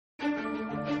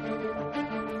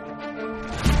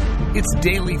It's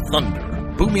Daily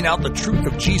Thunder, booming out the truth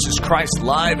of Jesus Christ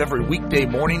live every weekday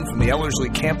morning from the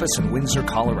Ellerslie campus in Windsor,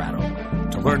 Colorado.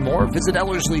 To learn more, visit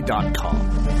Ellerslie.com.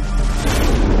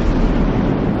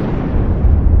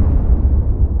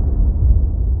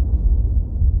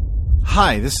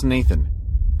 Hi, this is Nathan.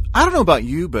 I don't know about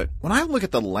you, but when I look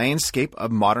at the landscape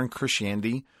of modern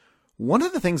Christianity, one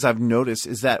of the things I've noticed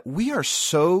is that we are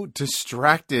so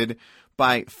distracted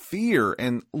by fear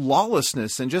and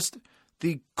lawlessness and just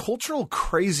the cultural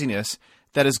craziness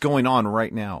that is going on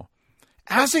right now.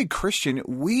 As a Christian,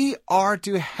 we are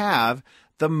to have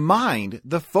the mind,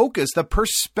 the focus, the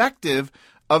perspective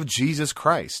of Jesus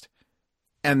Christ.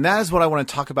 And that is what I want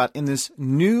to talk about in this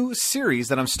new series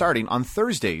that I'm starting on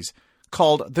Thursdays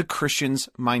called The Christian's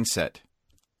Mindset.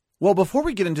 Well, before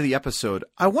we get into the episode,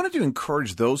 I wanted to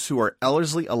encourage those who are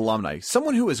Ellerslie alumni,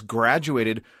 someone who has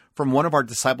graduated from one of our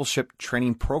discipleship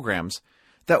training programs,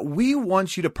 that we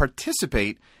want you to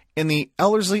participate in the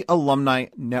Ellerslie Alumni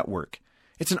Network.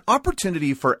 It's an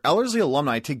opportunity for Ellerslie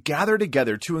alumni to gather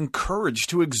together, to encourage,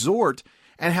 to exhort,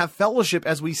 and have fellowship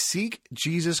as we seek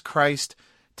Jesus Christ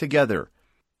together.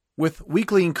 With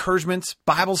weekly encouragements,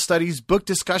 Bible studies, book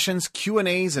discussions,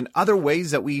 Q&As, and other ways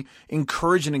that we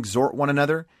encourage and exhort one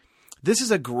another, this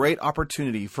is a great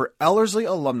opportunity for Ellerslie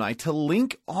alumni to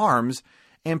link arms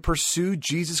and pursue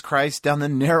Jesus Christ down the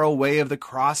narrow way of the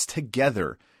cross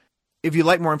together. If you'd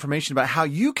like more information about how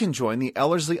you can join the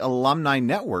Ellerslie Alumni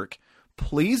Network,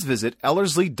 please visit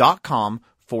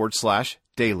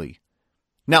Ellerslie.com/daily.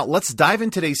 Now, let's dive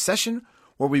into today's session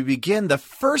where we begin the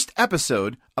first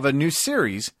episode of a new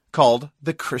series called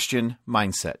The Christian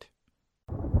Mindset.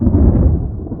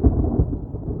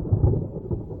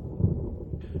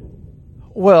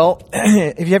 Well,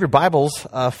 if you have your Bibles,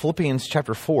 Philippians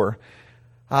chapter 4,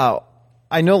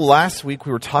 I know last week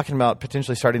we were talking about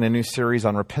potentially starting a new series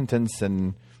on repentance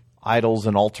and idols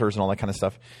and altars and all that kind of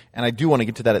stuff. And I do want to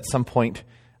get to that at some point,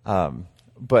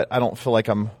 but I don't feel like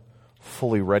I'm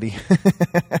fully ready.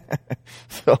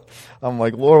 So I'm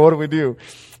like, Lord, what do we do?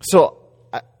 So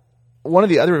one of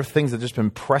the other things that's just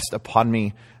been pressed upon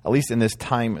me, at least in this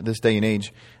time, this day and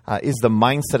age, is the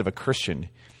mindset of a Christian.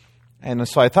 And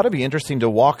so I thought it'd be interesting to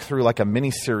walk through like a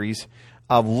mini-series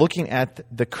of looking at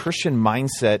the Christian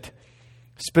mindset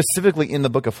specifically in the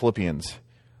book of Philippians,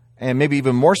 and maybe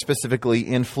even more specifically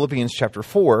in Philippians chapter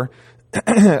 4,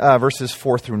 verses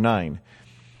 4 through 9.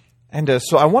 And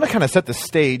so I want to kind of set the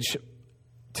stage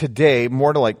today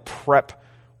more to like prep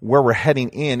where we're heading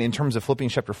in terms of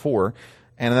Philippians chapter 4.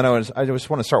 And then I just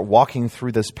want to start walking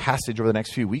through this passage over the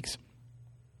next few weeks.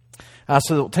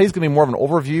 So today's going to be more of an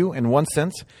overview in one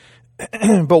sense.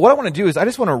 But what I want to do is I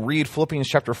just want to read Philippians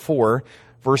chapter 4,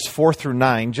 verse 4 through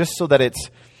 9, just so that it's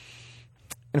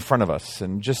in front of us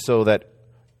and just so that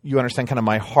you understand kind of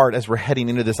my heart as we're heading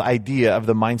into this idea of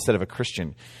the mindset of a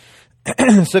Christian.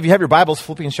 So if you have your Bibles,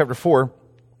 Philippians chapter 4,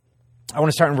 I want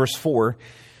to start in verse 4.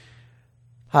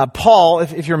 Paul,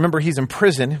 if you remember, he's in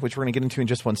prison, which we're going to get into in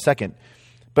just one second.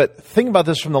 But think about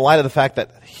this from the light of the fact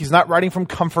that he's not writing from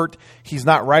comfort. He's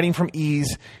not writing from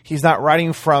ease. He's not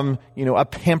writing from, a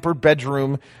pampered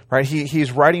bedroom, right?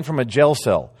 He's writing from a jail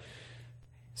cell.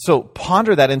 So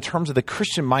ponder that in terms of the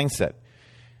Christian mindset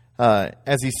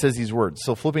as he says these words.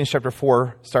 So Philippians chapter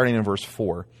 4, starting in verse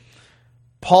 4.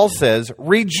 Paul says,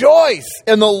 "Rejoice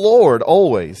in the Lord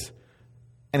always."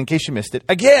 And in case you missed it,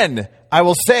 again, I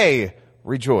will say,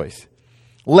 rejoice.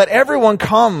 Let everyone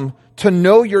come to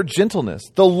know your gentleness.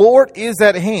 The Lord is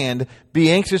at hand.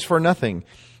 Be anxious for nothing,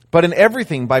 but in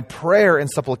everything by prayer and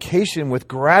supplication with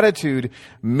gratitude,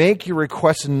 make your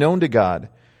requests known to God,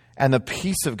 and the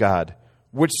peace of God,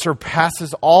 which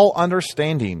surpasses all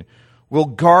understanding, will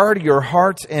guard your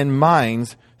hearts and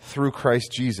minds through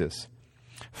Christ Jesus.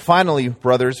 Finally,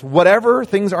 brothers, whatever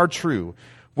things are true,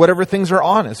 whatever things are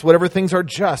honest, whatever things are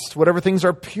just, whatever things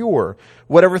are pure,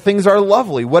 whatever things are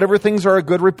lovely, whatever things are a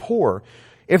good rapport,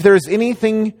 if there is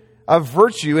anything of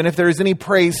virtue and if there is any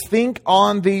praise, think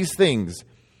on these things.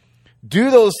 Do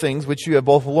those things which you have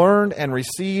both learned and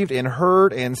received and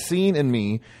heard and seen in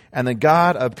me, and the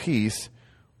God of peace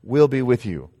will be with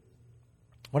you.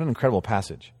 What an incredible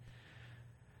passage.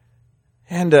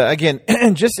 And again,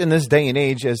 just in this day and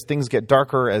age, as things get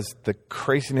darker, as the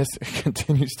craziness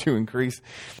continues to increase,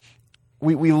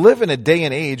 we live in a day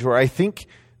and age where I think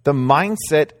the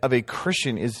mindset of a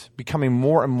Christian is becoming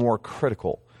more and more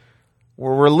critical.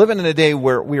 Where we're living in a day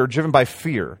where we are driven by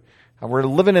fear. We're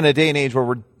living in a day and age where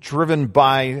we're driven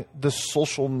by the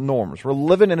social norms. We're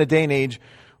living in a day and age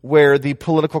where the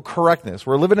political correctness.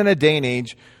 We're living in a day and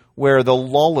age where the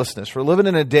lawlessness. We're living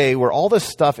in a day where all this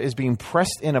stuff is being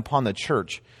pressed in upon the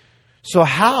church. So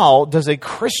how does a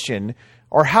Christian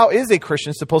Or how is a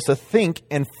Christian supposed to think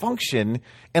and function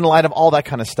in light of all that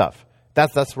kind of stuff?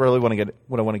 That's really what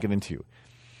I want to get into.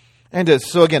 And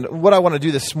so again, what I want to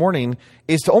do this morning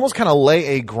is to almost kind of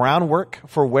lay a groundwork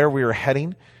for where we are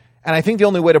heading. And I think the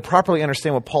only way to properly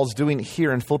understand what Paul's doing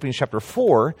here in Philippians chapter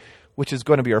 4, which is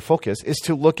going to be our focus, is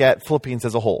to look at Philippians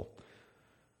as a whole.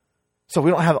 So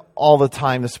we don't have all the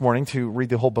time this morning to read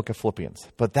the whole book of Philippians,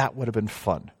 but that would have been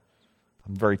fun.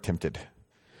 I'm very tempted.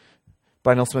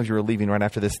 But I know some of you are leaving right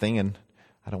after this thing, and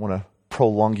I don't want to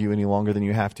prolong you any longer than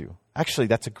you have to. Actually,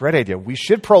 that's a great idea. We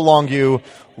should prolong you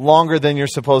longer than you're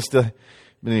supposed to.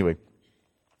 But anyway,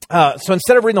 so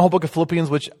instead of reading the whole book of Philippians,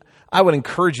 which I would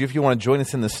encourage you, if you want to join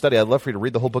us in this study, I'd love for you to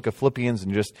read the whole book of Philippians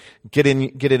and just get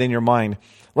it in your mind.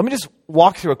 Let me just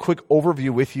walk through a quick overview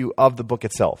with you of the book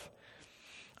itself.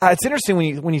 It's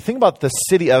interesting when you think about the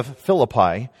city of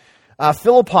Philippi.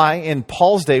 Philippi in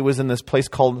Paul's day was in this place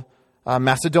called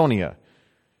Macedonia.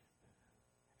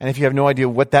 And if you have no idea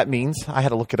what that means, I had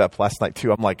to look it up last night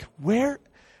too. I'm like, where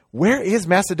is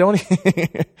Macedonia?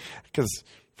 Because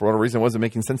for whatever reason, it wasn't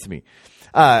making sense to me.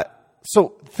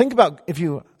 So think about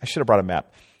I should have brought a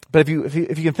map, but if you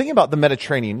can think about the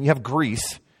Mediterranean, you have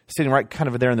Greece sitting right kind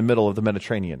of there in the middle of the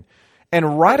Mediterranean.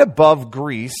 And right above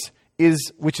Greece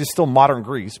which is still modern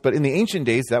Greece, but in the ancient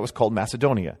days, that was called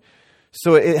Macedonia.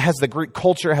 So it has the Greek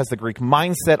culture, it has the Greek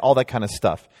mindset, all that kind of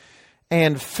stuff.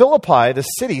 And Philippi, the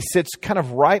city, sits kind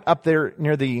of right up there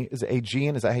near is it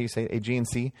Aegean? Is that how you say it? Aegean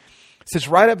Sea? Sits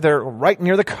right up there, right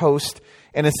near the coast,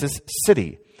 and it's this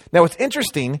city. Now, what's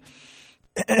interesting,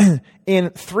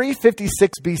 in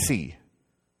 356 BC,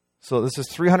 so this is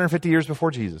 350 years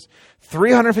before Jesus,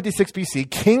 356 BC,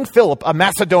 King Philip of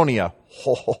Macedonia,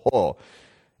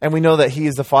 and we know that he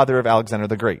is the father of Alexander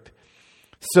the Great.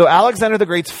 So Alexander the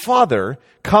Great's father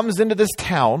comes into this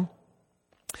town,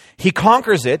 he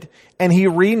conquers it, and he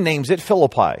renames it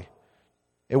Philippi.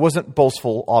 It wasn't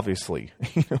boastful, obviously.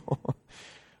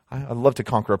 I'd love to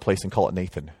conquer a place and call it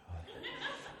Nathan.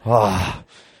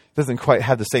 Doesn't quite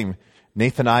have the same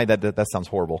Nathan-I. That sounds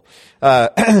horrible.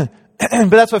 But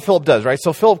that's what Philip does, right?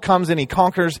 So Philip comes and he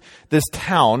conquers this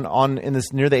town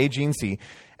near the Aegean Sea,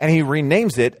 and he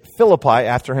renames it Philippi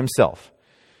after himself.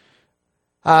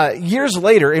 Years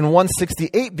later, in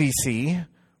 168 BC,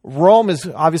 Rome is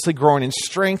obviously growing in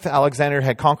strength. Alexander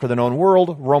had conquered the known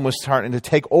world. Rome was starting to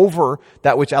take over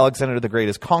that which Alexander the Great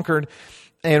has conquered.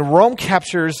 And Rome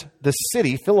captures the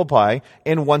city, Philippi,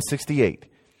 in 168.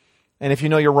 And if you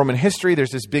know your Roman history, there's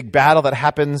this big battle that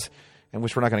happens, and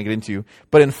which we're not going to get into.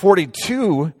 But in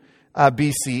 42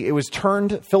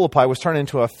 BC, Philippi was turned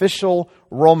into an official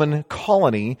Roman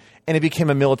colony, and it became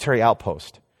a military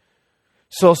outpost.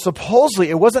 So supposedly,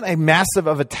 it wasn't a massive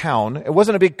of a town. It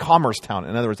wasn't a big commerce town.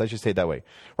 In other words, I should say it that way.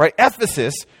 Right?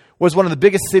 Ephesus was one of the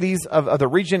biggest cities of the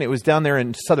region. It was down there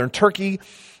in southern Turkey.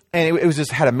 And it was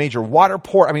just had a major water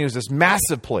port. I mean, it was this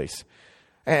massive place.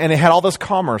 And it had all this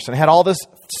commerce and it had all this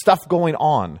stuff going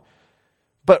on.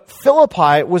 But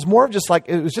Philippi was more of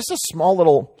it was just a small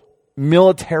little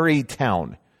military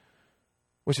town,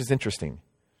 which is interesting.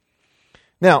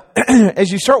 Now,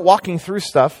 as you start walking through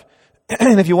stuff,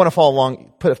 and if you want to follow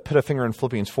along, put a finger in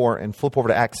Philippians 4 and flip over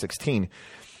to Acts 16.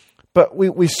 But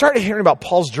we started hearing about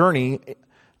Paul's journey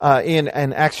in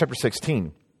Acts chapter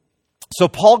 16. So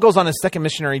Paul goes on his second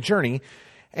missionary journey,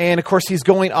 and of course he's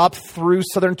going up through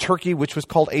southern Turkey, which was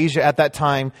called Asia at that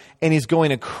time, and he's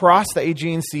going across the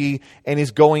Aegean Sea, and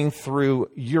he's going through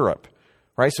Europe,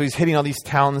 right? So he's hitting all these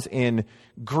towns in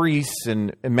Greece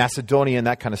and Macedonia and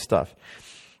that kind of stuff.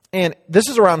 And this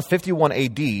is around 51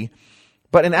 AD.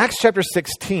 But in Acts chapter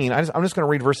 16, I'm just going to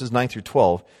read verses 9 through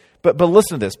 12. But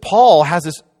listen to this. Paul has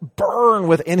this burn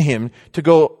within him to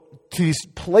go to these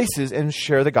places and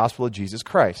share the gospel of Jesus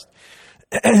Christ.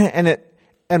 And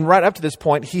right up to this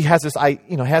point, he has this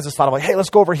thought of hey, let's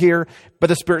go over here. But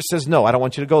the Spirit says, no, I don't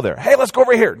want you to go there. Hey, let's go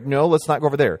over here. No, let's not go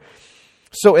over there.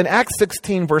 So in Acts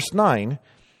 16, verse 9,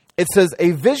 it says,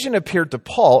 a vision appeared to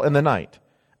Paul in the night.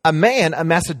 A man of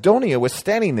Macedonia was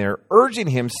standing there, urging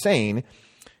him, saying,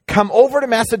 come over to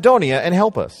Macedonia and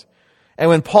help us. And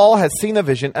when Paul had seen the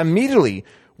vision, immediately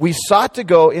we sought to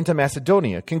go into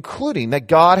Macedonia, concluding that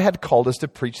God had called us to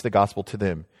preach the gospel to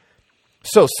them.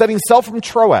 So, setting sail from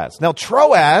Troas. Now,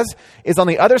 Troas is on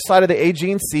the other side of the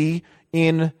Aegean Sea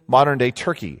in modern-day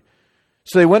Turkey.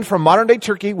 So they went from modern-day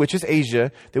Turkey, which is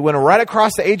Asia. They went right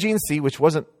across the Aegean Sea, which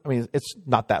it's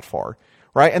not that far,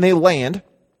 right? And they land.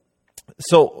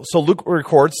 So Luke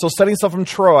records, so setting sail from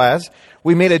Troas,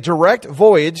 we made a direct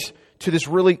voyage to this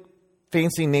really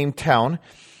fancy named town,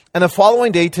 and the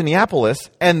following day to Neapolis,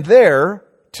 and there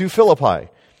to Philippi,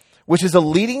 which is a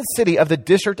leading city of the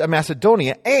district of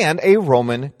Macedonia and a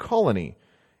Roman colony.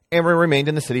 and remained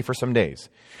in the city for some days.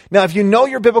 Now, if you know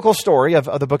your biblical story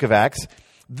of the book of Acts,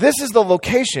 this is the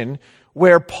location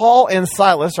where Paul and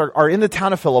Silas are in the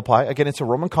town of Philippi. Again, it's a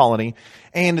Roman colony.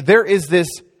 And there is this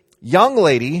young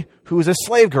lady who is a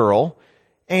slave girl,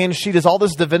 and she does all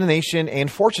this divination and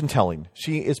fortune telling.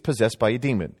 She is possessed by a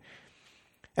demon.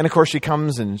 And of course, she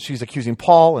comes and she's accusing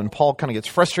Paul, and Paul kind of gets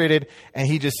frustrated, and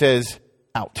he just says,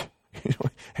 out,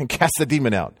 and casts the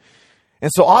demon out.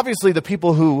 And so obviously the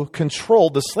people who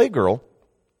controlled the slave girl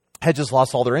had just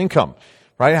lost all their income,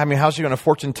 right? I mean, how's she going to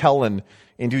fortune tell and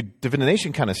do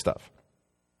divination kind of stuff?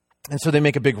 And so they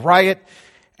make a big riot,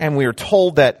 and we are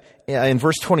told that in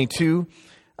verse 22,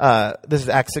 this is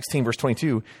Acts 16, verse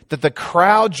 22, that the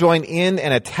crowd joined in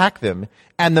and attacked them,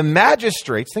 and the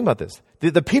magistrates, think about this,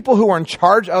 the people who are in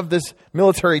charge of this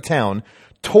military town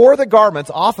tore the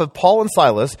garments off of Paul and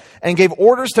Silas and gave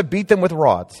orders to beat them with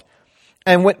rods.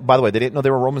 And by the way, they didn't know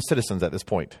they were Roman citizens at this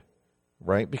point,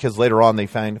 right? Because later on they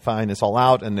find this all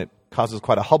out, and it causes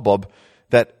quite a hubbub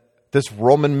that this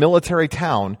Roman military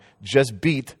town just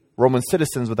beat Roman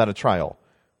citizens without a trial,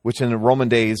 which in the Roman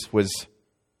days was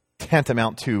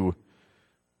tantamount to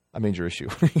a major issue.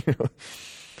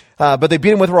 But they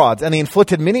beat them with rods, and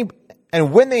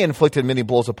when they inflicted many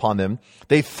blows upon them,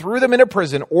 they threw them into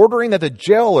prison, ordering that the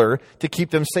jailer to keep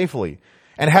them safely.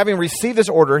 And having received this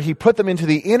order, he put them into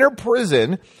the inner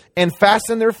prison and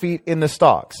fastened their feet in the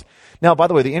stocks. Now, by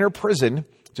the way, the inner prison,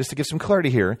 just to give some clarity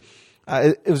here,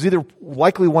 it was either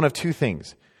likely one of two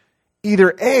things.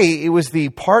 Either A, it was the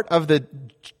part of the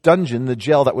dungeon, the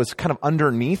jail, that was kind of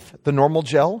underneath the normal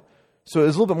jail. So it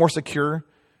was a little bit more secure,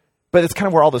 but it's kind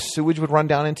of where all the sewage would run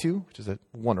down into, which is a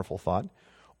wonderful thought.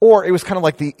 Or it was kind of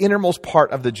like the innermost part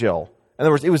of the jail. In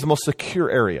other words, it was the most secure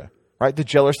area, right? The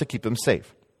jailers to keep them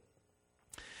safe.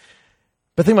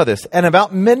 But think about this. And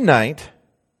about midnight,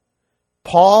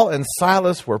 Paul and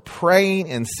Silas were praying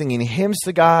and singing hymns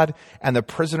to God, and the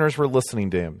prisoners were listening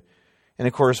to him. And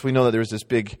of course, we know that there was this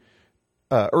big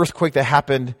earthquake that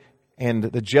happened, and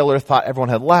the jailer thought everyone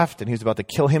had left, and he was about to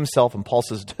kill himself. And Paul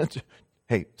says,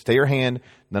 hey, stay your hand.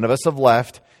 None of us have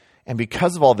left. And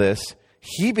because of all this,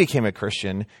 he became a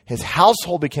Christian. His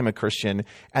household became a Christian.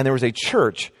 And there was a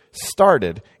church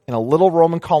started in a little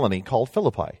Roman colony called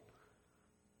Philippi.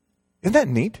 Isn't that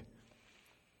neat?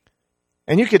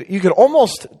 And you could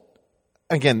almost,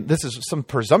 again, this is some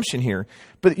presumption here,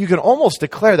 but you can almost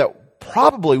declare that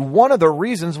probably one of the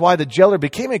reasons why the jailer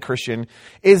became a Christian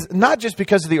is not just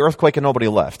because of the earthquake and nobody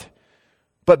left,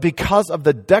 but because of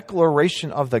the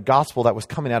declaration of the gospel that was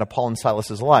coming out of Paul and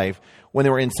Silas's life when they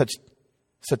were in such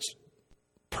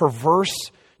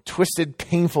perverse, twisted,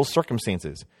 painful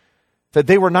circumstances, that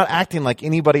they were not acting like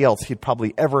anybody else he'd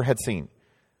probably ever had seen.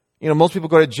 You know, most people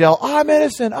go to jail, I'm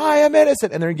innocent, I am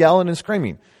innocent, and they're yelling and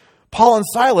screaming. Paul and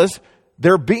Silas,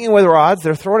 they're beaten with rods,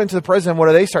 they're thrown into the prison. What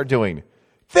do they start doing?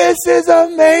 This is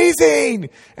amazing!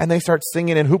 And they start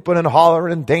singing and hooping and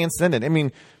hollering and dancing,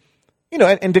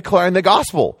 and declaring the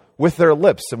gospel with their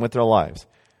lips and with their lives.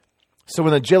 So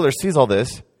when the jailer sees all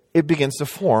this, it begins to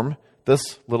form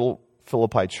this little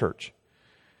Philippi church.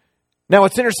 Now,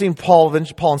 it's interesting, Paul and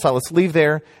Silas leave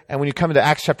there, and when you come into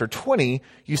Acts chapter 20,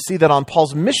 you see that on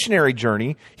Paul's missionary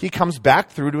journey, he comes back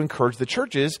through to encourage the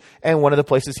churches, and one of the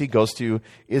places he goes to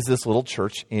is this little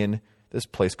church in this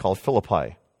place called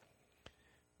Philippi.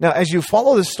 Now, as you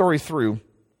follow this story through,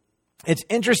 it's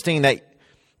interesting that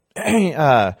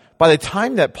by the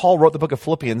time that Paul wrote the book of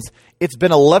Philippians, it's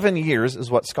been 11 years,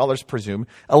 is what scholars presume,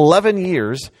 11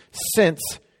 years since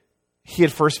he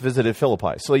had first visited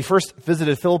Philippi. So he first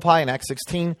visited Philippi in Acts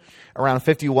 16 around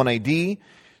 51 AD.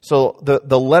 So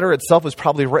the letter itself was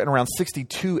probably written around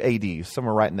 62 AD,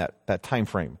 somewhere right in that time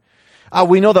frame.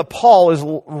 We know that Paul is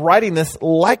writing this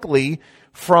likely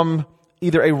from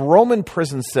either a Roman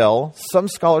prison cell, some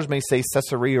scholars may say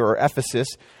Caesarea or Ephesus,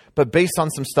 but based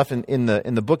on some stuff in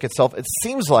the book itself, it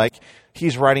seems like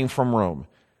he's writing from Rome.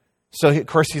 So, of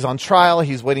course, he's on trial.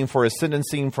 He's waiting for his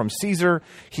sentencing from Caesar.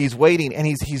 He's waiting, and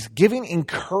he's giving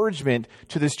encouragement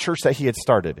to this church that he had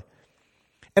started.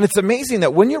 And it's amazing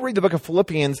that when you read the book of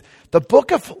Philippians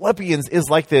is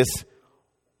like this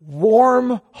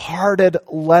warm-hearted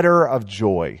letter of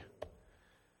joy.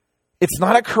 It's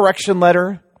not a correction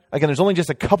letter. Again, there's only just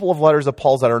a couple of letters of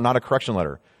Paul's that are not a correction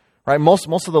letter. Right? Most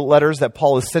of the letters that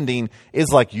Paul is sending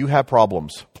is like, you have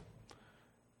problems.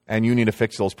 And you need to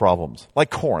fix those problems. Like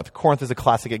Corinth. Corinth is a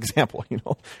classic example.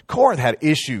 Corinth had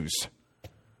issues.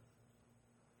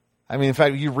 I mean, in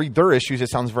fact, you read their issues, it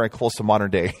sounds very close to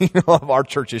modern day, of our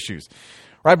church issues.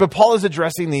 Right? But Paul is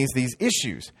addressing these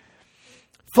issues.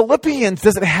 Philippians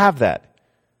doesn't have that.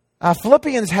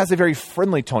 Philippians has a very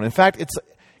friendly tone. In fact,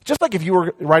 Just like if you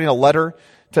were writing a letter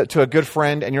to a good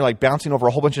friend and you're like bouncing over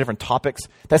a whole bunch of different topics,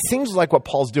 that seems like what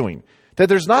Paul's doing. That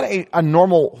there's not a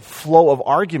normal flow of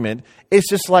argument. It's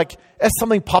just like, as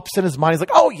something pops in his mind, he's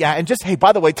like, oh yeah, and just, hey,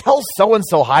 by the way, tell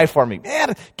so-and-so hi for me.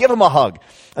 Man, give him a hug.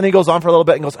 And then he goes on for a little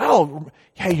bit and goes, oh,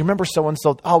 hey, you remember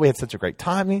so-and-so? Oh, we had such a great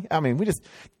time. I mean, we just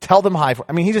tell them hi.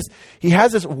 He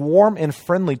has this warm and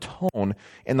friendly tone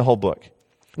in the whole book.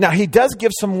 Now, he does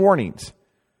give some warnings.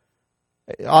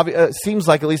 It seems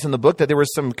like, at least in the book, that there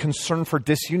was some concern for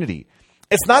disunity.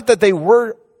 It's not that they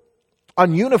were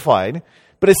ununified,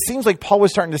 but it seems like Paul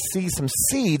was starting to see some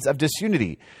seeds of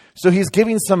disunity. So he's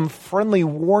giving some friendly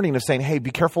warning of saying, hey,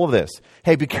 be careful of this.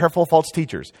 Hey, be careful of false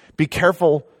teachers. Be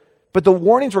careful. But the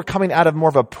warnings were coming out of more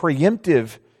of a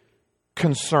preemptive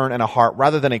concern and a heart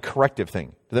rather than a corrective thing.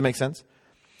 Does that make sense?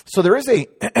 So there is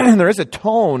a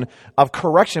tone of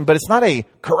correction, but it's not a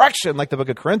correction like the book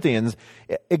of Corinthians.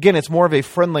 Again, it's more of a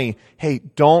friendly, hey,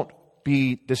 don't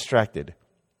be distracted.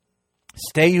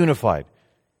 Stay unified.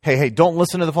 Hey, don't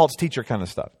listen to the false teacher kind of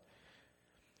stuff.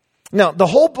 Now, the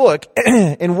whole book,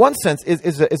 in one sense,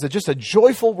 is just a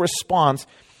joyful response,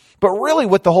 but really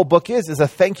what the whole book is a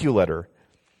thank you letter.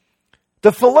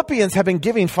 The Philippians have been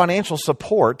giving financial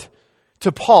support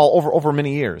to Paul over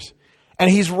many years. And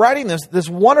he's writing this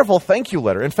wonderful thank you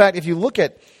letter. In fact, if you look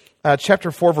at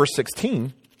chapter 4, verse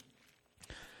 16,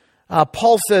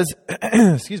 Paul says,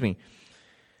 excuse me,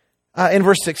 in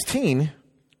verse 16,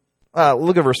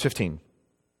 look at verse 15.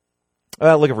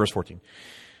 Look at verse 14.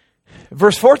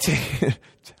 Verse 14,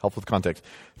 help with context.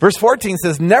 Verse 14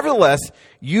 says, nevertheless,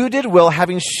 you did well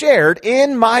having shared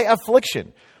in my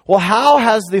affliction. Well, how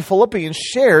has the Philippians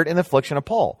shared in the affliction of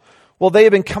Paul? Well, they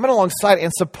have been coming alongside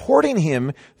and supporting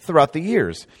him throughout the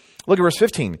years. Look at verse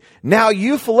 15. Now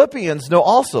you Philippians know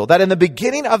also that in the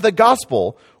beginning of the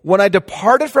gospel, when I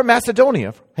departed from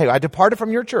Macedonia, I departed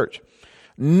from your church.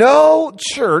 No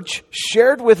church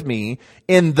shared with me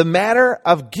in the matter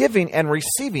of giving and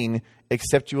receiving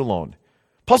except you alone.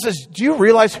 Paul says, do you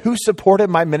realize who supported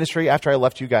my ministry after I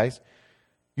left you guys?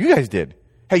 You guys did.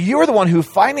 Hey, you are the one who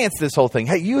financed this whole thing.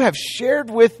 Hey, you have shared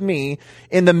with me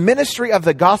in the ministry of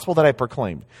the gospel that I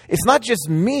proclaimed. It's not just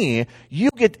me. You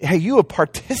have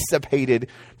participated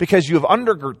because you have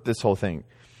undergirded this whole thing.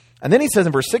 And then he says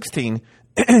in verse 16,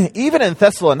 even in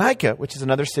Thessalonica, which is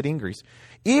another city in Greece,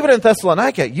 even in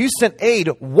Thessalonica, you sent aid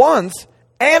once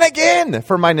and again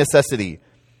for my necessity.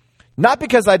 Not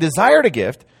because I desired a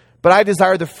gift, but I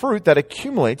desire the fruit that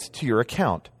accumulates to your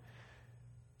account.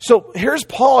 So here's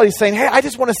Paul. He's saying, hey, I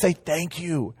just want to say thank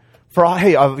you for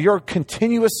your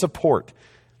continuous support.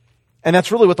 And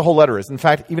that's really what the whole letter is. In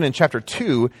fact, even in chapter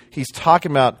 2, he's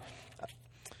talking about,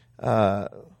 see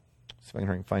if I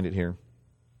can find it here.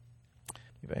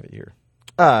 Maybe I have it here.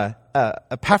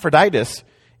 Epaphroditus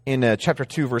in chapter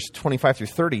 2, verse 25 through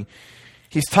 30.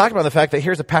 He's talking about the fact that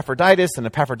here's Epaphroditus, and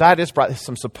Epaphroditus brought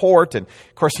some support, and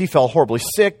of course he fell horribly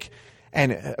sick,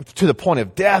 and to the point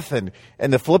of death, and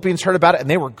the Philippians heard about it, and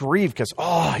they were grieved because,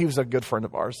 he was a good friend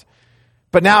of ours.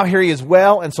 But now here he is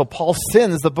well, and so Paul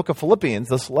sends the book of Philippians,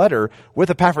 this letter, with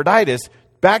Epaphroditus,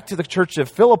 back to the church of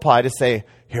Philippi to say,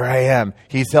 here I am,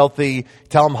 he's healthy,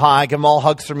 tell him hi, give him all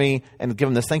hugs for me, and give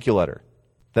him this thank you letter.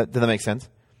 Does that make sense?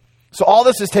 So all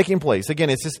this is taking place. Again,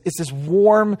 it's this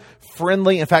warm,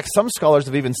 friendly. In fact, some scholars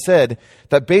have even said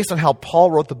that based on how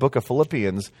Paul wrote the book of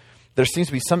Philippians, there seems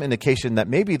to be some indication that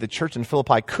maybe the church in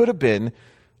Philippi could have been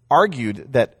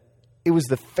argued that it was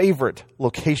the favorite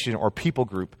location or people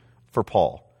group for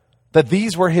Paul. That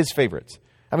these were his favorites.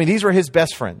 I mean, these were his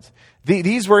best friends.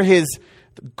 These were his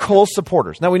close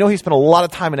supporters. Now, we know he spent a lot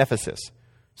of time in Ephesus.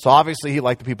 So obviously he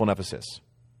liked the people in Ephesus.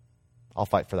 I'll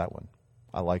fight for that one.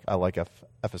 I like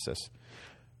Ephesus.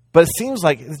 But it seems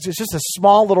like it's just a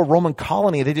small little Roman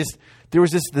colony. There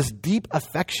was this deep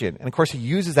affection. And of course, he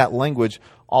uses that language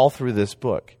all through this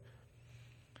book.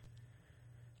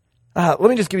 Let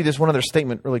me just give you this one other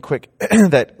statement really quick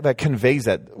that conveys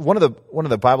that. One of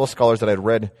the Bible scholars that I'd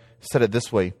read said it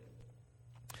this way.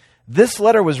 This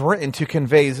letter was written to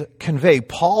convey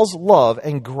Paul's love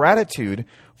and gratitude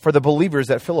for the believers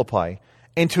at Philippi,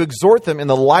 and to exhort them in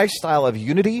the lifestyle of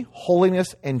unity,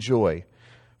 holiness, and joy.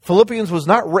 Philippians was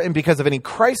not written because of any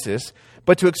crisis,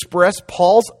 but to express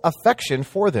Paul's affection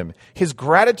for them, his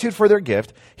gratitude for their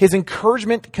gift, his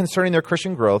encouragement concerning their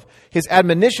Christian growth, his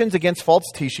admonitions against false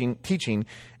teaching,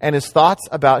 and his thoughts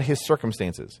about his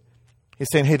circumstances. He's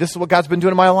saying, hey, this is what God's been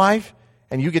doing in my life,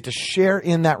 and you get to share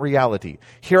in that reality.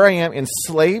 Here I am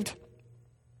enslaved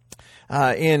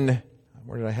where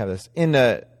did I have this? In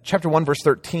chapter 1, verse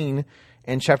 13,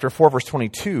 and chapter 4, verse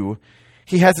 22,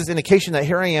 he has this indication that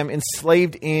here I am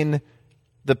enslaved in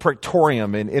the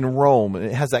Praetorium in Rome.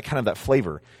 It has that kind of that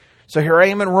flavor. So here I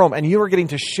am in Rome, and you are getting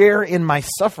to share in my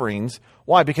sufferings.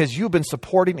 Why? Because you've been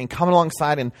supporting and coming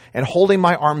alongside and holding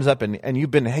my arms up, and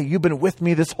you've been with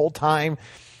me this whole time.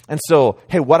 And so,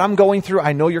 hey, what I'm going through,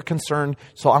 I know you're concerned,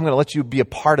 so I'm going to let you be a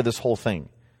part of this whole thing.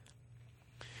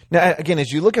 Now, again,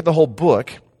 as you look at the whole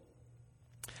book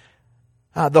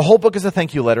is a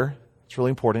thank you letter. It's really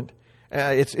important.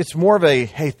 It's more of a,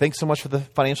 hey, thanks so much for the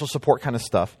financial support kind of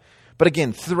stuff. But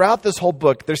again, throughout this whole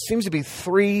book, there seems to be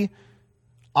three,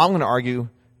 I'm going to argue,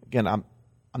 again, I'm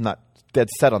not dead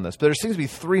set on this, but there seems to be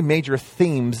three major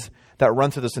themes that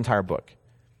run through this entire book.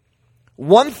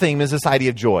 One theme is this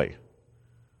idea of joy.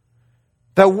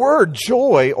 The word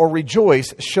joy or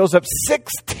rejoice shows up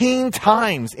 16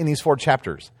 times in these 4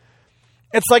 chapters.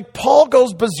 It's like Paul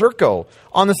goes berserko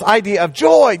on this idea of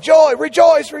joy, joy,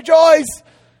 rejoice, rejoice.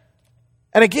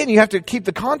 And again, you have to keep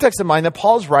the context in mind that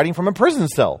Paul's writing from a prison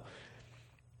cell.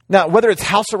 Now, whether it's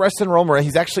house arrest in Rome or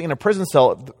he's actually in a prison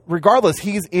cell, regardless,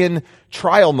 he's in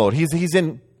trial mode. He's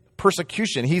in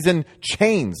persecution. He's in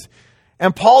chains.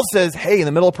 And Paul says, hey, in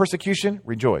the middle of persecution,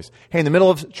 rejoice. Hey, in the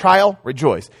middle of trial,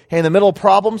 rejoice. Hey, in the middle of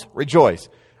problems, rejoice.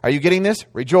 Are you getting this?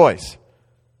 Rejoice.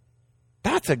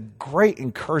 That's a great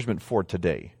encouragement for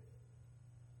today.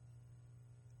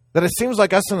 That it seems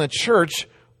like us in the church,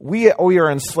 we are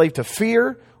enslaved to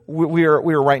fear. We are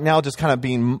right now just kind of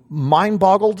being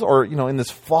mind-boggled or, in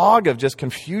this fog of just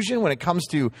confusion when it comes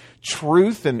to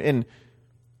truth. And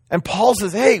Paul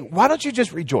says, hey, why don't you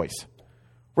just rejoice?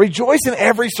 Rejoice in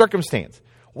every circumstance.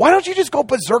 Why don't you just go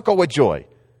berserko with joy?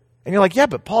 And you're like, yeah,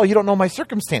 but Paul, you don't know my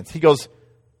circumstance. He goes,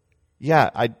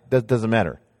 yeah, that doesn't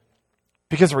matter.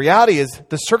 Because the reality is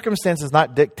the circumstance does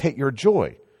not dictate your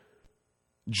joy.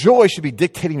 Joy should be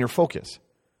dictating your focus.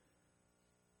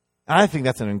 And I think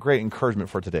that's a great encouragement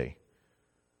for today.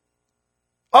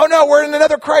 Oh no, we're in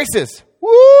another crisis.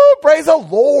 Woo, praise the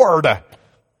Lord.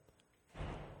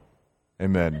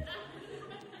 Amen.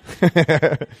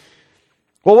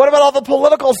 Well, what about all the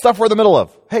political stuff we're in the middle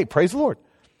of? Hey, praise the Lord.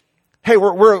 Hey,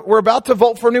 we're about to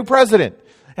vote for a new president.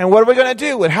 And what are we going to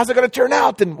do? And how's it going to turn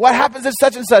out? And what happens if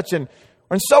such and such? And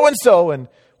so and so. And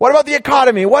what about the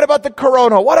economy? What about the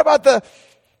corona? What about the...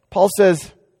 Paul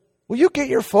says, will you get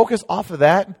your focus off of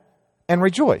that and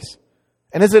rejoice?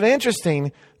 And isn't it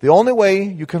interesting? The only way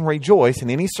you can rejoice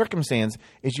in any circumstance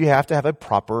is you have to have a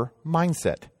proper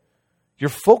mindset. Your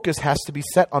focus has to be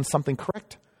set on something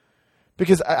correct.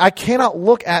 Because I cannot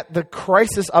look at the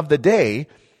crisis of the day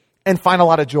and find a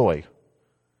lot of joy.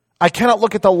 I cannot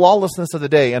look at the lawlessness of the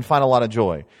day and find a lot of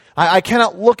joy. I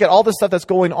cannot look at all the stuff that's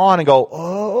going on and go,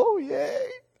 oh, yay.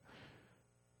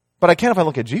 But I can if I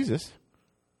look at Jesus.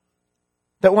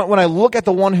 That when I look at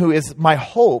the one who is my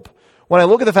hope, when I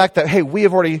look at the fact that, hey, we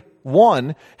have already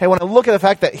won. Hey, when I look at the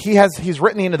fact that he's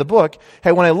written the end of the book.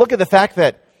 Hey, when I look at the fact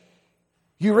that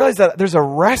you realize that there's a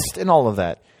rest in all of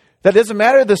that. That doesn't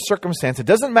matter the circumstance. It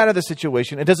doesn't matter the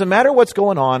situation. It doesn't matter what's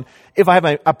going on if I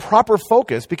have a proper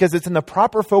focus, because it's in the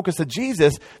proper focus of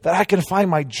Jesus that I can find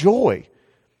my joy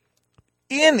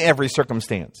in every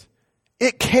circumstance.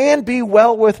 It can be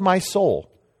well with my soul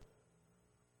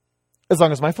as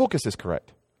long as my focus is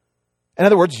correct. In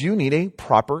other words, you need a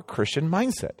proper Christian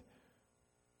mindset,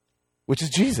 which is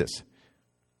Jesus.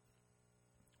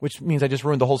 Which means I just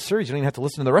ruined the whole series. You don't even have to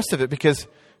listen to the rest of it, because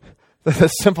the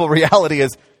simple reality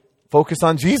is focus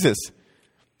on Jesus.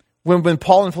 When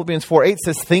Paul in Philippians 4:8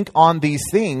 says, think on these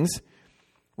things,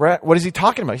 right? What is he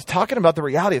talking about? He's talking about the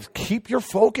reality of keep your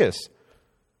focus.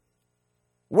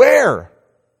 Where?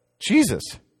 Jesus.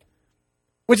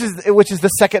 Which is the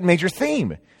second major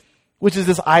theme, which is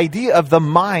this idea of the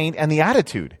mind and the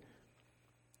attitude.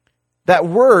 That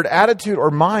word, attitude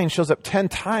or mind, shows up 10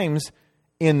 times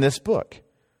in this book.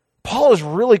 Paul is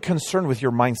really concerned with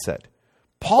your mindset.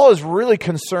 Paul is really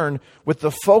concerned with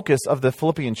the focus of the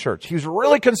Philippian church. He was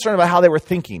really concerned about how they were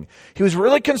thinking. He was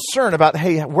really concerned about,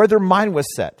 hey, where their mind was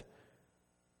set.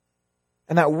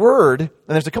 And that word, and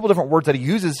there's a couple different words that he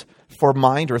uses for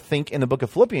mind or think in the book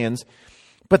of Philippians,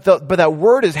 but that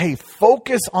word is, hey,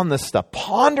 focus on this stuff.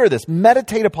 Ponder this.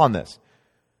 Meditate upon this.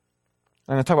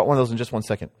 I'm going to talk about one of those in just one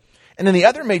second. And then the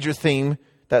other major theme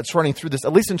that's running through this,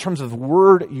 at least in terms of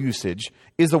word usage,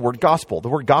 is the word gospel. The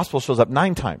word gospel shows up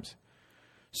 9 times.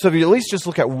 So if you at least just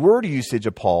look at word usage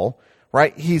of Paul,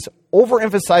 right? He's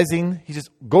overemphasizing, he's just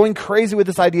going crazy with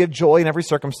this idea of joy in every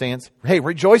circumstance. Hey,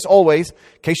 rejoice always.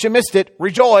 In case you missed it,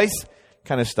 rejoice,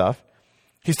 kind of stuff.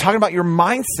 He's talking about your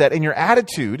mindset and your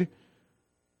attitude.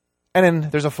 And then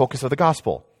there's a focus of the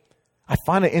gospel. I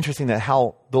find it interesting that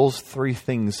how those 3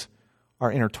 things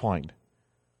are intertwined.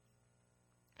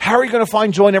 How are you going to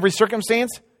find joy in every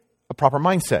circumstance? A proper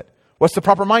mindset. What's the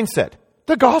proper mindset?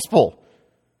 The gospel.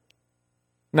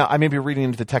 Now, I may be reading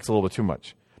into the text a little bit too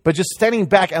much, but just standing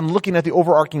back and looking at the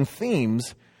overarching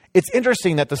themes, it's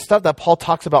interesting that the stuff that Paul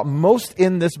talks about most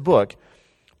in this book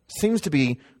seems to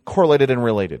be correlated and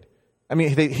related. I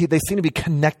mean, they seem to be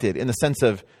connected in the sense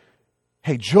of,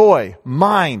 hey, joy,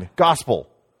 mind, gospel.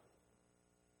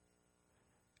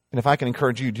 And if I can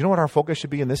encourage you, do you know what our focus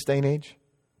should be in this day and age?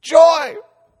 Joy!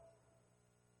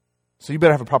 So you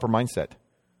better have a proper mindset.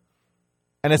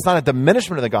 And it's not a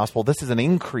diminishment of the gospel. This is an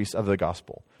increase of the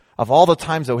gospel. Of all the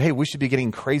times that, hey, we should be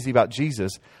getting crazy about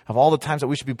Jesus, of all the times that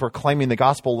we should be proclaiming the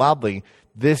gospel loudly,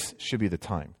 this should be the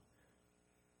time.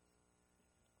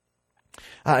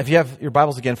 If you have your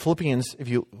Bibles again, Philippians, if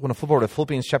you want to flip over to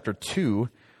Philippians chapter 2,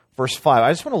 verse 5,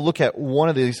 I just want to look at one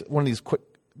of these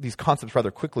concepts rather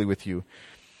quickly with you.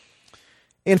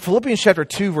 In Philippians chapter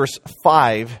 2, verse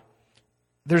 5,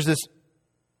 there's this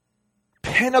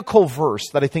pinnacle verse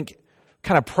that I think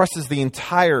kind of presses the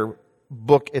entire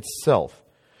book itself.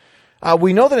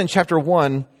 We know that in chapter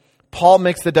 1, Paul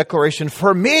makes the declaration,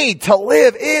 for me to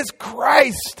live is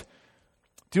Christ.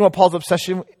 Do you know what Paul's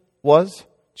obsession was?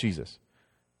 Jesus.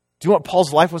 Do you know what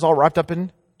Paul's life was all wrapped up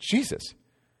in? Jesus.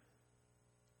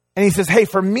 And he says, hey,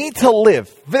 for me to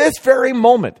live, this very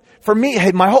moment, for me,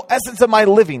 hey, my whole essence of my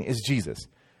living is Jesus.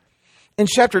 In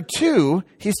chapter 2,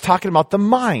 he's talking about the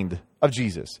mind of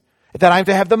Jesus. That I have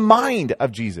to have the mind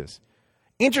of Jesus.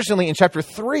 Interestingly, in chapter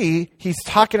 3, he's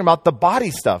talking about the body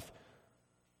stuff.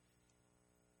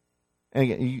 And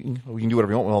again, we can do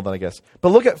whatever you want with all that, I guess. But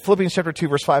look at Philippians chapter 2,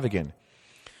 verse 5 again.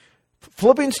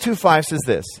 Philippians 2:5 says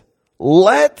this,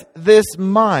 let this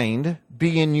mind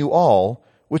be in you all,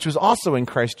 which was also in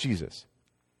Christ Jesus.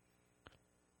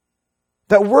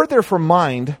 That word there for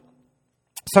mind,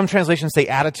 some translations say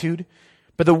attitude,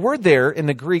 but the word there in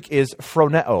the Greek is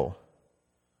Phroneō.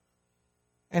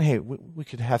 And hey, we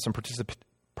could have some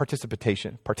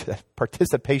participation.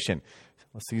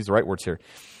 Let's use the right words here.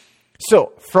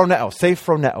 So, Phroneō, say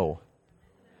Phroneō.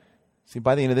 See,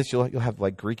 by the end of this, you'll have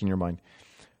like Greek in your mind.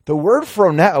 The word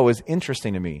Phroneō is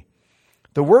interesting to me.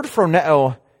 The word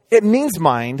Phroneō, it means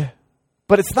mind,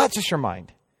 but it's not just your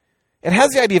mind. It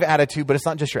has the idea of attitude, but it's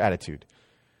not just your attitude.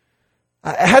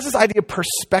 It has this idea of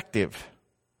perspective.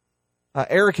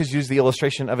 Eric has used the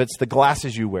illustration of it's the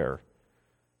glasses you wear,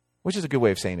 which is a good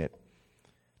way of saying it.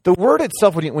 The word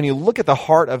itself, when you look at the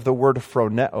heart of the word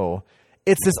Phroneō,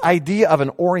 it's this idea of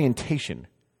an orientation.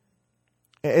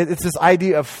 It's this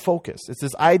idea of focus. It's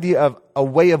this idea of a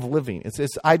way of living. It's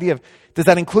this idea of, does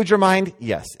that include your mind?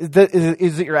 Yes.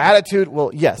 Is it your attitude?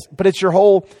 Well, yes. But it's your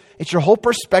whole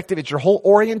perspective. It's your whole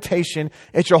orientation.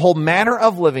 It's your whole manner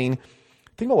of living.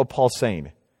 Think about what Paul's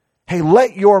saying. Hey,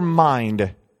 let your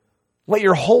mind, let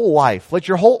your whole life, let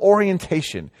your whole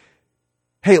orientation,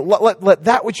 hey, let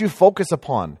that which you focus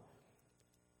upon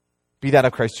be that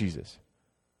of Christ Jesus.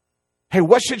 Hey,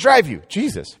 what should drive you?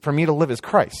 Jesus. For me to live is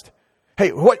Christ.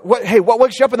 Hey, what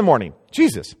wakes you up in the morning?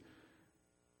 Jesus.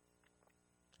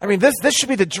 I mean, this should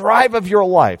be the drive of your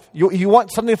life. You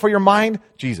want something for your mind?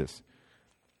 Jesus.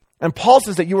 And Paul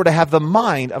says that you were to have the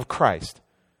mind of Christ.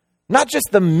 Not just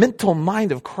the mental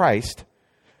mind of Christ.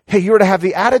 Hey, you were to have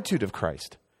the attitude of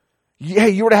Christ. Hey,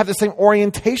 you were to have the same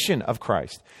orientation of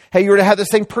Christ. Hey, you were to have the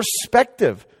same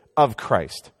perspective of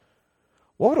Christ.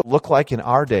 What would it look like in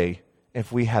our day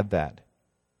if we had that?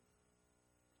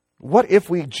 What if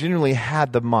we genuinely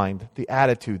had the mind, the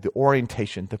attitude, the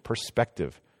orientation, the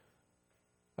perspective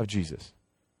of Jesus?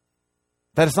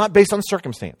 That it's not based on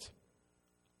circumstance.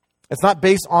 It's not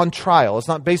based on trial. It's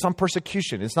not based on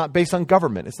persecution. It's not based on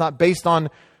government. It's not based on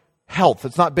health.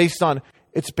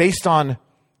 It's based on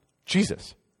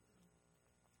Jesus.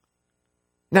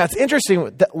 Now, it's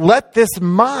interesting that let this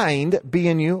mind be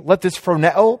in you. Let this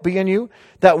Phroneō be in you.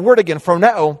 That word again,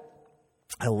 Phroneō,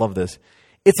 I love this.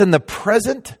 It's in the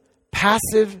present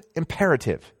passive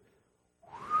imperative.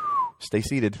 Stay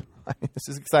seated. This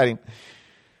is exciting.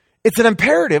 It's an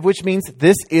imperative, which means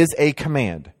this is a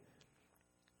command.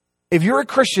 If you're a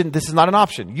Christian, this is not an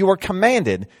option. You are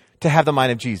commanded to have the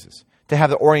mind of Jesus, to have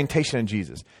the orientation of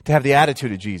Jesus, to have the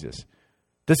attitude of Jesus.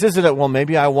 This isn't a, well,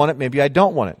 maybe I want it, maybe I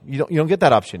don't want it. You don't get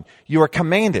that option. You are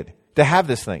commanded to have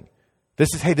this thing. This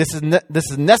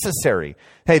is necessary.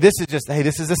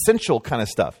 This is essential kind of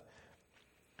stuff.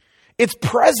 It's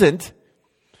present.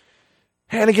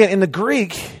 And again, in the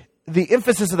Greek, the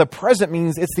emphasis of the present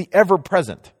means it's the ever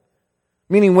present.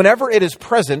 Meaning whenever it is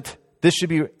present, this should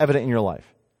be evident in your life.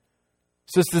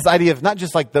 So it's this idea of not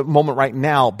just like the moment right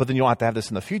now, but then you don't have to have this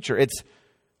in the future. It's,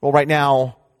 well, right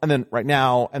now, and then right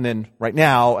now, and then right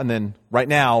now, and then right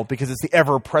now, because it's the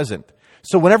ever present.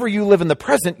 So whenever you live in the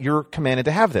present, you're commanded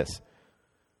to have this.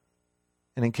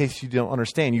 And in case you don't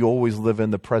understand, you always live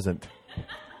in the present.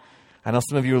 I know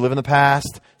some of you live in the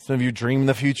past, some of you dream in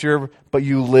the future, but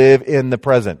you live in the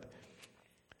present.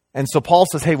 And so Paul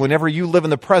says, hey, whenever you live in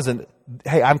the present,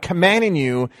 hey, I'm commanding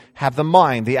you, have the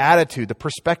mind, the attitude, the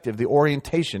perspective, the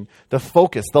orientation, the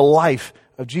focus, the life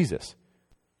of Jesus.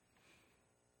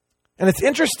 And it's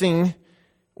interesting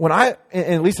when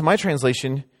at least in my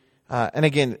translation, and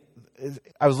again,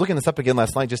 I was looking this up again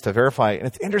last night just to verify, and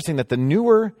it's interesting that the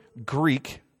newer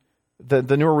Greek, the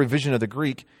newer revision of the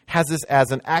Greek, has this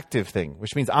as an active thing,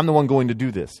 which means I'm the one going to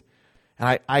do this.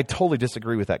 And I totally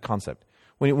disagree with that concept.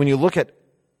 When you look at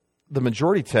the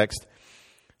majority text,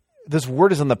 this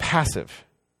word is in the passive.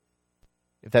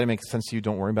 If that makes sense to you,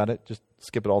 don't worry about it. Just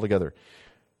skip it altogether.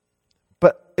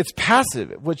 But it's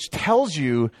passive, which tells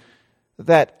you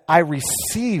that I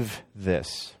receive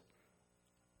this.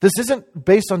 This isn't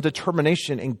based on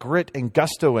determination and grit and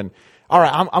gusto and, all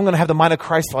right, I'm going to have the mind of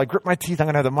Christ. So I grip my teeth. I'm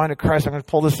going to have the mind of Christ. I'm going to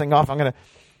pull this thing off.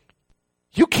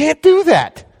 You can't do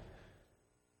that.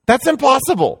 That's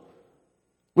impossible.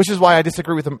 Which is why I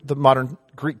disagree with the modern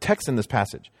Greek text in this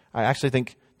passage. I actually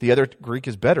think the other Greek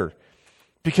is better.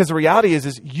 Because the reality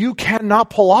is you cannot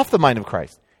pull off the mind of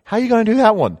Christ. How are you going to do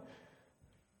that one?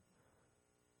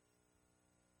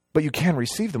 But you can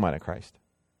receive the mind of Christ.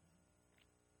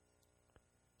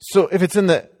 So if it's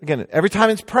again, every time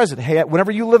it's present, hey,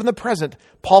 whenever you live in the present,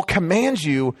 Paul commands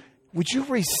you, would you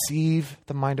receive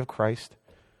the mind of Christ?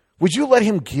 Would you let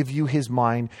him give you his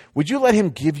mind? Would you let him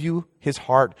give you his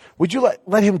heart? Would you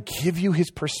let him give you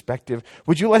his perspective?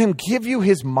 Would you let him give you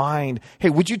his mind?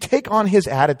 Hey, would you take on his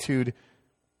attitude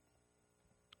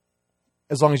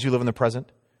as long as you live in the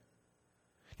present?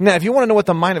 Now, if you want to know what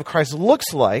the mind of Christ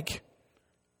looks like,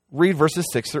 read verses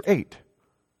 6 through 8.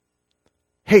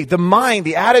 Hey, the mind,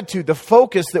 the attitude, the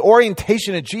focus, the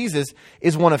orientation of Jesus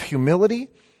is one of humility.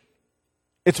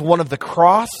 It's one of the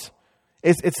cross.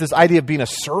 It's this idea of being a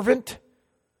servant.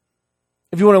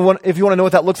 If you want to know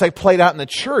what that looks like played out in the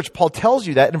church, Paul tells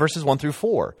you that in verses 1 through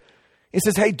 4. He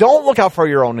says, hey, don't look out for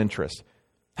your own interests.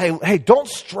 Hey, don't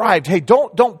strive. Hey,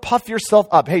 don't puff yourself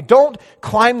up. Hey, don't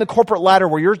climb the corporate ladder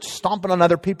where you're stomping on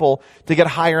other people to get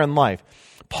higher in life.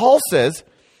 Paul says,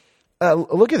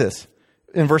 look at this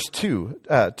in verse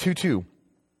 2:2.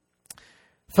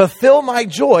 Fulfill my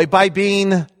joy by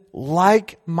being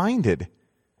like-minded.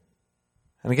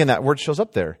 And again, that word shows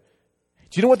up there.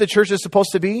 Do you know what the church is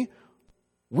supposed to be?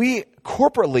 We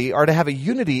corporately are to have a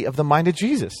unity of the mind of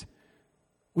Jesus.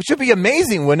 Which should be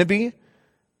amazing, wouldn't it be?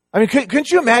 I mean, couldn't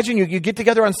you imagine you get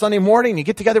together on Sunday morning, you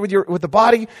get together with the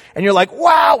body, and you're like,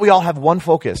 wow, we all have one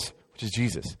focus, which is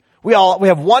Jesus. We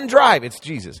have one drive, it's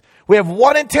Jesus. We have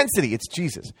one intensity, it's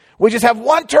Jesus. We just have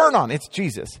one turn on, it's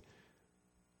Jesus.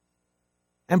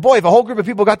 And boy, if a whole group of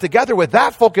people got together with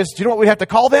that focus, do you know what we'd have to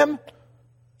call them?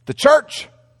 The church.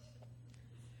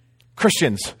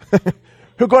 Christians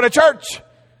who go to church.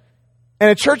 And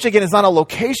a church, again, is not a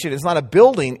location. It's not a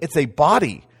building. It's a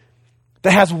body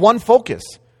that has one focus.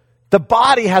 The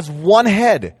body has one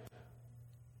head,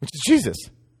 which is Jesus.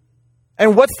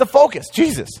 And what's the focus?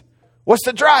 Jesus. What's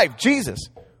the drive? Jesus.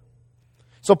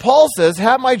 So Paul says,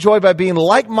 have my joy by being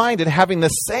like-minded, having the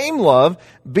same love,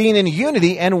 being in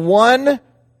unity and one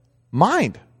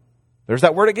mind. There's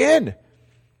that word again.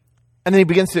 And then he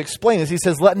begins to explain this. He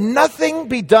says, let nothing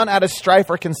be done out of strife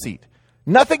or conceit.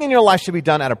 Nothing in your life should be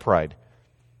done out of pride.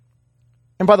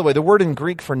 And by the way, the word in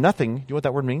Greek for nothing, do you know what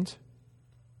that word means?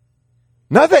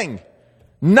 Nothing.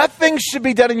 Nothing should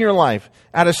be done in your life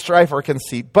out of strife or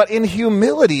conceit, but in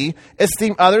humility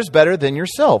esteem others better than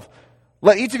yourself.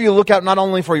 Let each of you look out not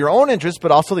only for your own interests, but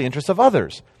also the interests of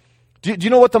others. Do you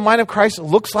know what the mind of Christ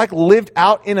looks like lived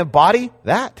out in a body?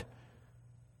 That.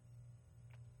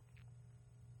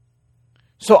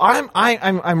 So I'm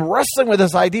wrestling with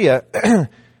this idea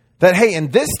that, hey,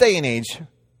 in this day and age,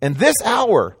 in this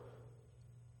hour,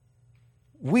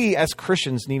 we as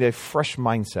Christians need a fresh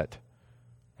mindset.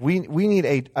 We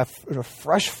need a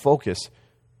fresh focus,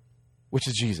 which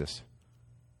is Jesus.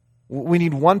 We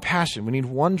need one passion. We need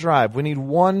one drive. We need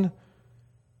one.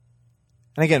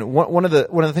 And again, one of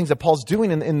the things that Paul's doing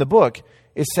in the book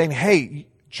is saying, hey,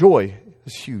 joy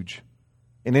is huge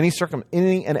in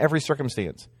any and every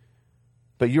circumstance.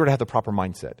 But you're to have the proper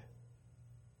mindset.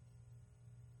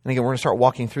 And again, we're going to start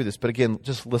walking through this. But again,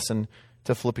 just listen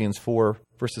to Philippians 4,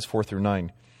 verses 4 through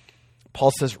 9.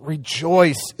 Paul says,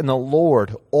 rejoice in the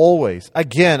Lord always.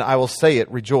 Again, I will say it,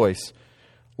 rejoice.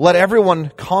 Let everyone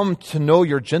come to know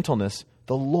your gentleness.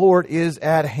 The Lord is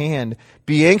at hand.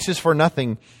 Be anxious for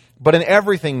nothing, but in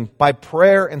everything, by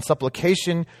prayer and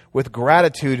supplication, with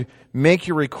gratitude, make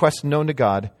your requests known to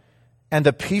God. And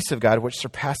the peace of God, which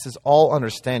surpasses all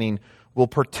understanding, will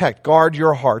protect, guard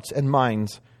your hearts and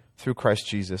minds through Christ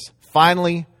Jesus.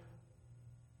 Finally,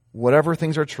 whatever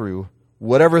things are true,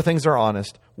 whatever things are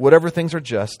honest, whatever things are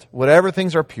just, whatever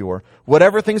things are pure,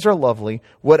 whatever things are lovely,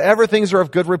 whatever things are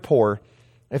of good rapport,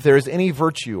 if there is any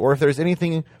virtue or if there is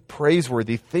anything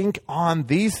praiseworthy, think on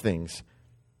these things,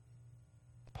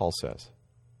 Paul says.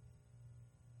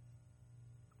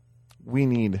 We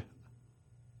need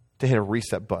to hit a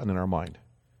reset button in our mind.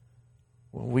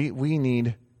 We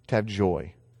need to have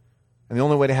joy. And the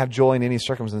only way to have joy in any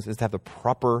circumstance is to have the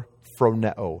proper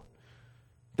Phroneō,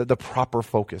 the proper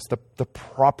focus, the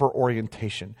proper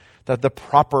orientation, the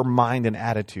proper mind and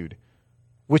attitude,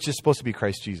 which is supposed to be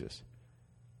Christ Jesus.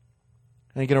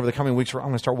 And again, over the coming weeks, I'm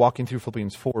going to start walking through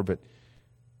Philippians 4, but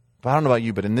I don't know about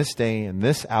you, but in this day, in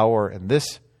this hour, in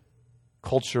this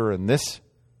culture, in this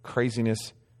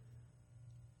craziness,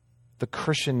 the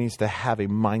Christian needs to have a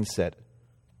mindset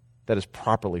that is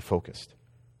properly focused.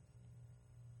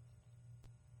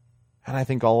 And I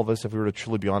think all of us, if we were to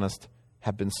truly be honest,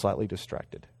 have been slightly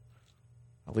distracted,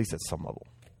 at least at some level.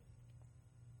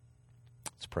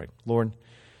 Let's pray. Lord,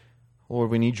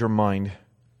 we need your mind.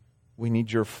 We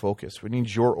need your focus. We need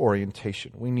your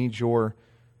orientation. We need your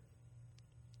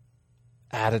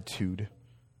attitude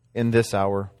in this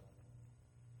hour.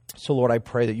 So, Lord, I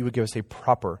pray that you would give us a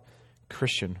proper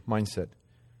Christian mindset,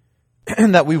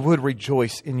 and that we would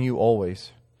rejoice in you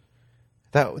always.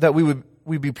 That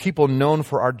we'd be people known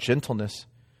for our gentleness.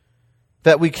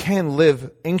 That we can live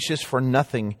anxious for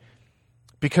nothing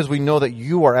because we know that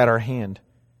you are at our hand.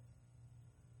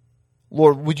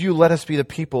 Lord, would you let us be the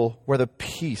people where the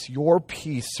peace, your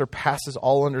peace, surpasses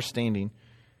all understanding.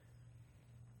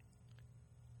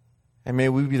 And may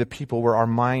we be the people where our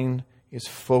mind is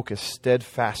focused,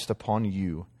 steadfast upon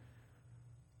you.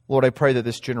 Lord, I pray that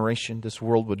this generation, this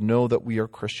world would know that we are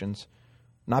Christians,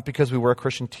 not because we wear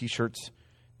Christian t-shirts,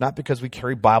 not because we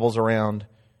carry Bibles around,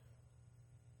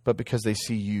 but because they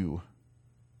see you.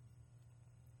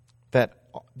 That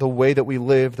the way that we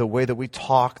live, the way that we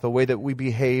talk, the way that we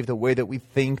behave, the way that we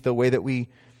think, the way that we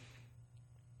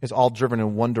is all driven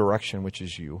in one direction, which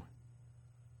is you.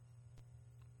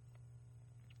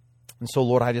 And so,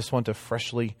 Lord, I just want to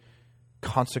freshly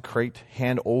consecrate,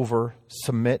 hand over,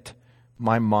 submit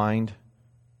my mind,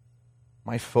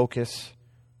 my focus,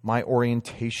 my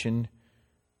orientation,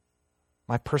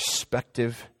 my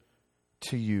perspective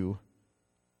to you,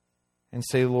 and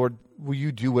say, Lord, will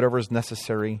you do whatever is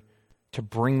necessary to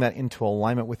bring that into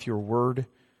alignment with your word,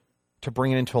 to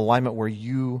bring it into alignment where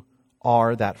you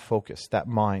are that focus, that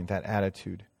mind, that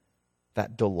attitude,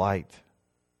 that delight.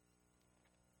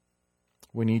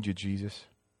 We need you, Jesus.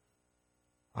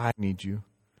 I need you.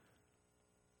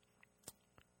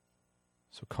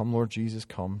 So come, Lord Jesus,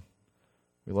 come.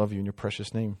 We love you in your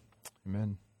precious name.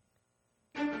 Amen.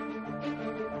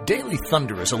 Daily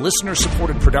Thunder is a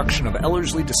listener-supported production of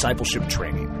Ellerslie Discipleship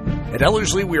Training. At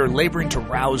Ellerslie, we are laboring to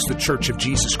rouse the Church of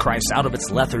Jesus Christ out of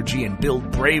its lethargy and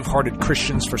build brave-hearted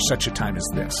Christians for such a time as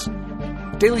this.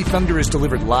 Daily Thunder is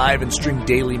delivered live and streamed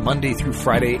daily Monday through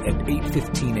Friday at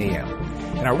 8:15 a.m.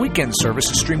 And our weekend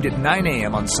service is streamed at 9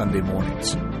 a.m. on Sunday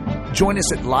mornings. Join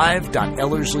us at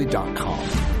live.ellerslie.com.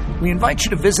 We invite you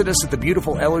to visit us at the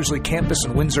beautiful Ellerslie campus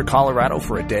in Windsor, Colorado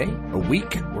for a day, a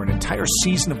week, or an entire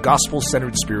season of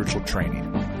gospel-centered spiritual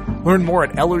training. Learn more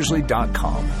at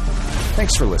ellerslie.com.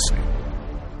 Thanks for listening.